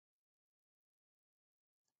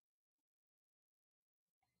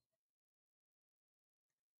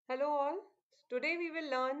Hello all. Today we will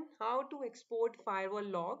learn how to export firewall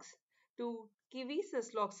logs to Kiwi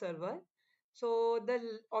Syslog Server. So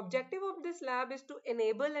the objective of this lab is to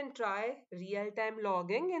enable and try real-time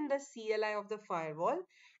logging in the CLI of the firewall,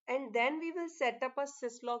 and then we will set up a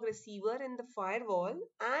syslog receiver in the firewall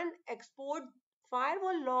and export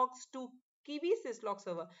firewall logs to Kiwi Syslog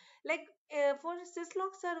Server. Like for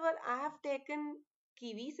Syslog Server, I have taken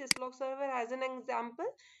Kiwi Syslog Server as an example.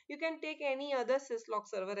 You can take any other syslog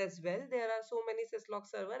server as well. There are so many syslog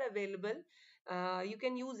server available. You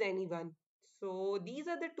can use anyone. So these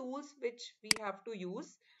are the tools which we have to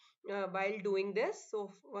use while doing this.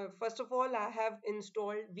 So first of all, I have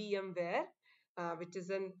installed VMware, which is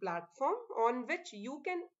a platform on which you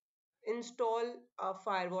can install a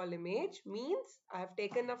firewall image. Means I have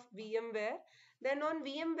taken a VMware. Then on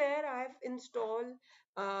VMware, I have installed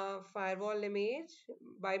a firewall image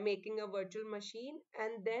by making a virtual machine,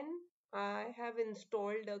 and then I have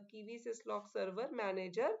installed a Kiwi Syslog Server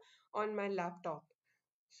Manager on my laptop.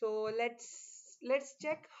 So let's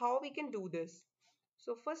check how we can do this.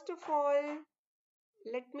 So first of all,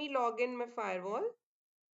 let me log in my firewall.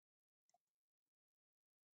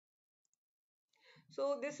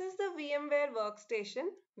 So this is the VMware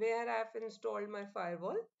workstation where I've installed my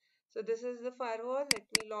firewall. So this is the firewall. Let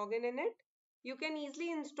me log in it. You can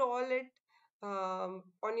easily install it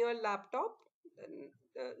on your laptop.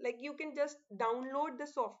 Like you can just download the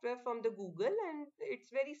software from the Google and it's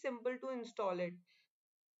very simple to install it.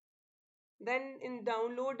 Then in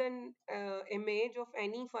download an image of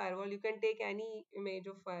any firewall. You can take any image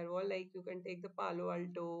of firewall, like you can take the Palo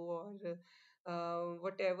Alto or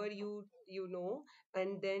whatever you know,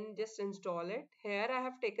 and then just install it. Here I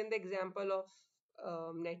have taken the example of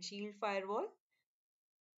NetShield firewall.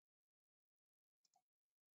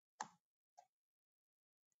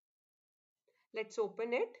 Let's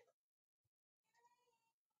open it.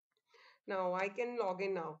 Now I can log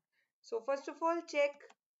in now. So first of all, check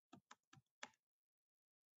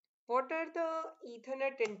what are the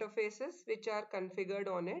Ethernet interfaces which are configured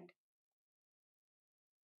on it.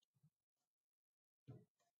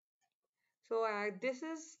 So this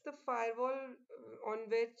is the firewall on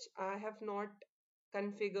which I have not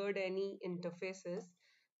configured any interfaces.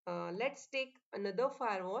 Let's take another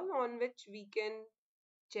firewall on which we can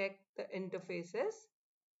check the interfaces.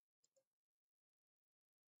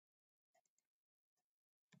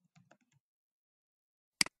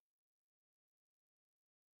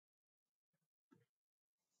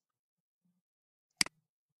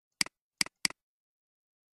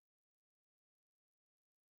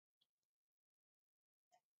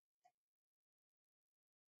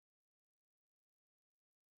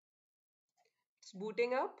 It's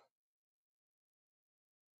booting up.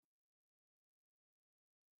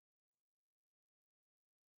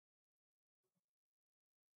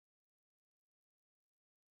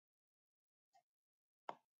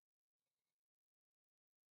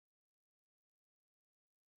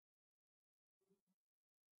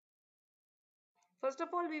 First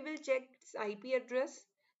of all, we will check its IP address.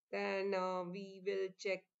 Then we will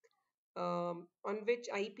check on which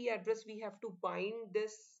IP address we have to bind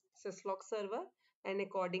this syslog server, and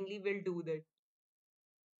accordingly we'll do that.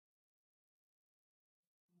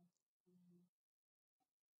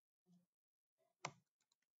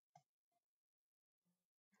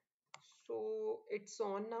 So it's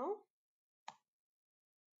on now.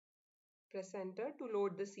 Press enter to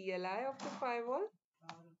load the CLI of the firewall.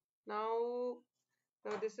 Now,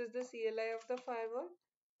 now this is the CLI of the firewall.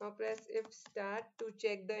 Now press if start to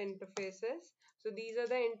check the interfaces. So these are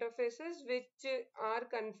the interfaces which are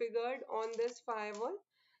configured on this firewall.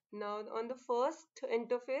 Now on the first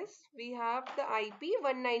interface, we have the IP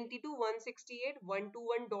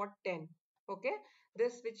 192.168.121.10. Okay,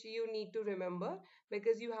 this which you need to remember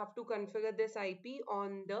because you have to configure this IP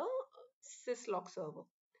on the syslog server.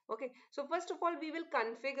 Okay, so first of all, we will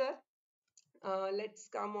configure. Let's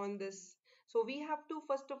come on this. So we have to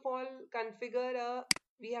first of all configure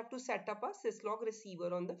we have to set up a syslog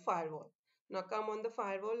receiver on the firewall. Now come on the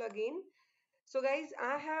firewall again. So guys,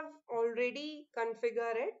 I have already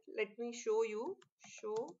configured it. Let me show you.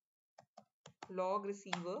 Show log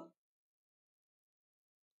receiver.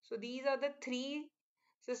 So these are the three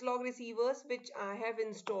syslog receivers which I have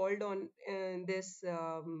installed on this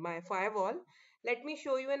my firewall. Let me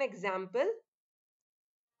show you an example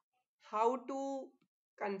how to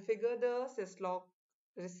configure the syslog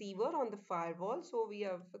receiver on the firewall. So we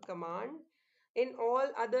have a command. In all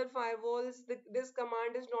other firewalls, this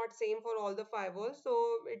command is not same for all the firewalls.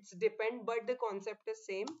 So it's depend, but the concept is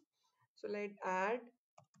same. So let's add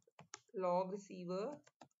log receiver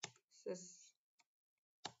sys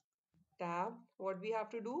tab. What we have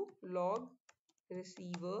to do? Log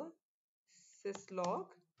receiver syslog.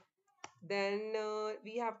 Then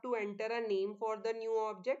we have to enter a name for the new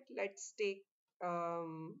object. Let's take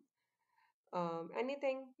um,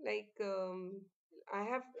 anything like I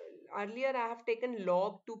have earlier I have taken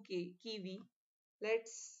log to Kiwi.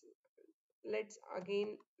 Let's let's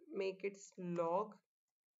again make it log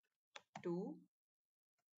to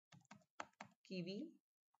Kiwi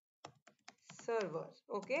server.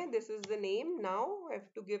 Okay, this is the name. Now I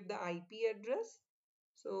have to give the IP address.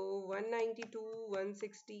 So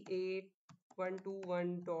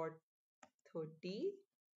 192.168.121.30.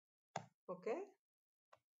 Okay.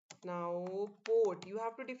 Now port. You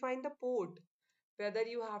have to define the port. Whether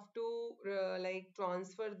you have to like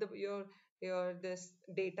transfer your this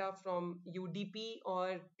data from UDP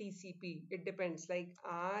or TCP. It depends. Like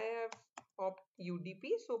I have opt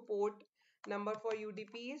UDP, so port number for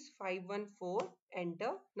UDP is 514.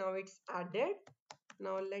 Enter. Now it's added.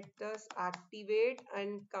 Now let us activate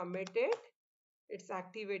and commit it. It's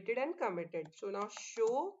activated and committed. So now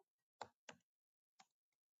show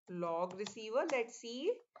log receiver. Let's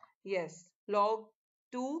see. Yes, log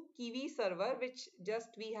to Kiwi server, which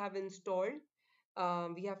just we have installed.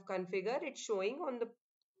 We have configured. It's showing on the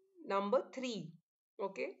number 3.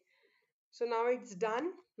 Okay. So now it's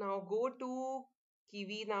done. Now go to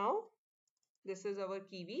Kiwi now. This is our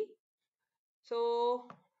Kiwi. So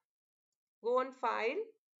go on file,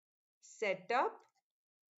 setup.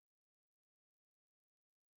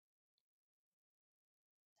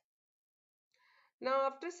 Now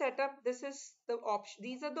after setup, this is the option.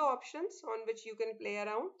 These are the options on which you can play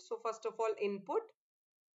around. So first of all, input.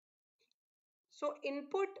 So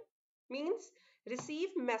input means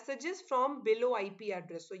receive messages from below IP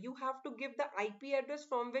address. So you have to give the IP address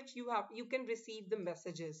from which you can receive the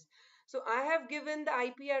messages. So I have given the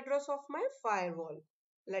IP address of my firewall.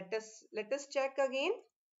 Let us check again.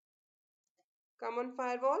 Come on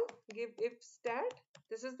firewall, give if stat.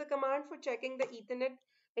 This is the command for checking the Ethernet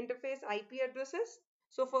interface IP addresses.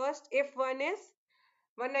 So first if one is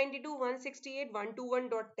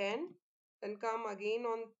 192.168.121.10, then come again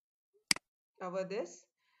on our this.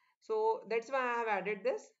 So that's why I have added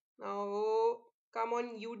this. Now come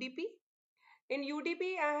on UDP. In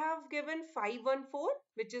UDP, I have given 514,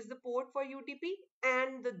 which is the port for UDP,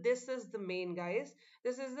 and this is the main, guys.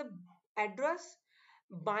 This is the address,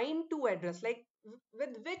 bind to address, like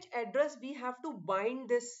with which address we have to bind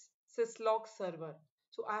this syslog server.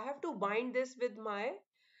 So I have to bind this with my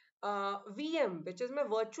VM, which is my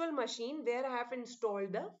virtual machine where I have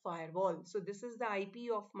installed the firewall. So this is the IP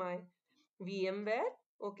of my VMware.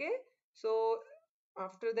 Okay. So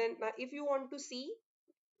after then, if you want to see,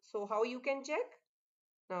 so how you can check?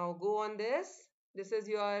 Now go on this. This is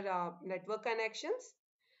your network connections.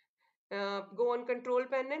 Go on control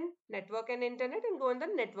panel, network and internet, and go on the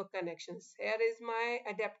network connections. Here is my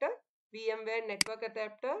adapter, VMware network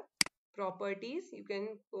adapter properties. You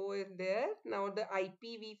can go in there. Now the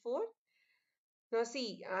IPv4. Now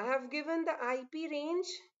see, I have given the IP range,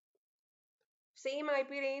 same IP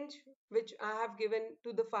range which I have given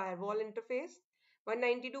to the firewall interface.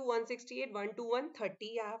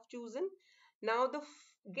 192.168.121.30 I have chosen. Now the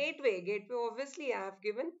gateway obviously I have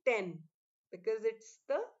given 10 because it's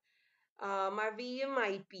the my VM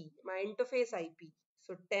IP, my interface IP.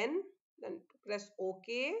 So 10, then press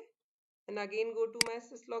OK, and again go to my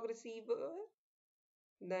syslog receiver,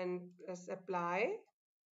 then press apply,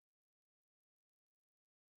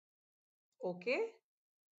 OK.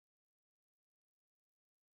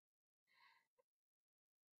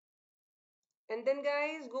 And then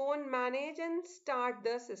guys go on manage and start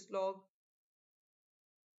the syslog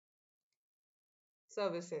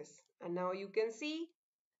services. And now you can see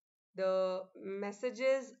the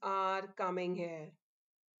messages are coming here.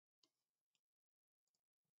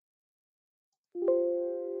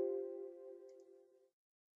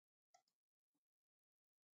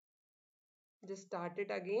 Just start it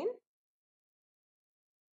again.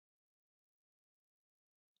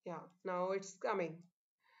 Yeah, now it's coming.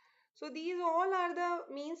 So these all are the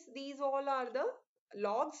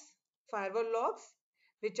logs, firewall logs,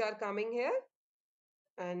 which are coming here.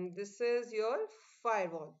 And this is your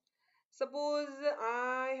firewall. Suppose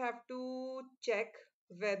I have to check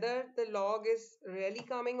whether the log is really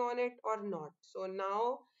coming on it or not. So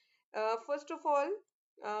now, first of all,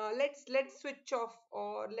 let's switch off,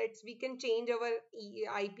 or we can change our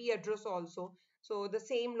IP address also. So the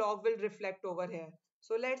same log will reflect over here.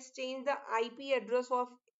 So let's change the IP address of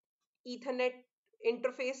Ethernet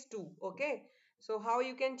interface 2. Okay. So how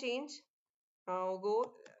you can change? Now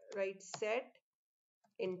go right set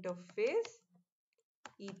interface,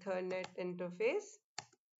 Ethernet interface.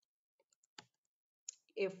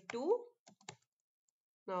 if2,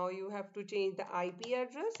 now you have to change the IP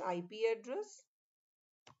address. IP address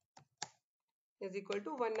is equal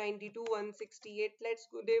to 192.168. Let's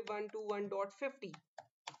go to 121.50.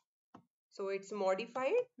 So it's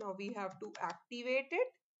modified. Now we have to activate it.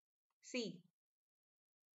 See,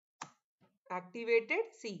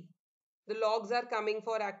 activated. See, the logs are coming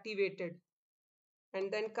for activated.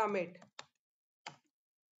 And then commit.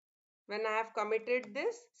 When I have committed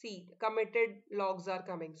this, see, committed logs are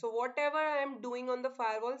coming. So whatever I am doing on the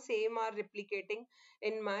firewall, same are replicating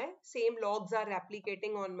in my, same logs are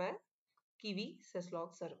replicating on my Kiwi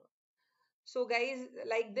Syslog server. So guys,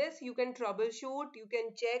 like this, you can troubleshoot, you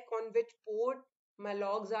can check on which port my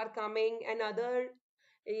logs are coming, and other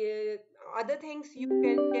things you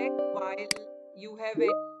can check while you have a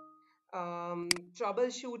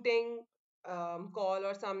troubleshooting call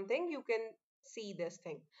or something. You can see this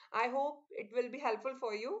thing. I hope it will be helpful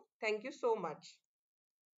for you. Thank you so much.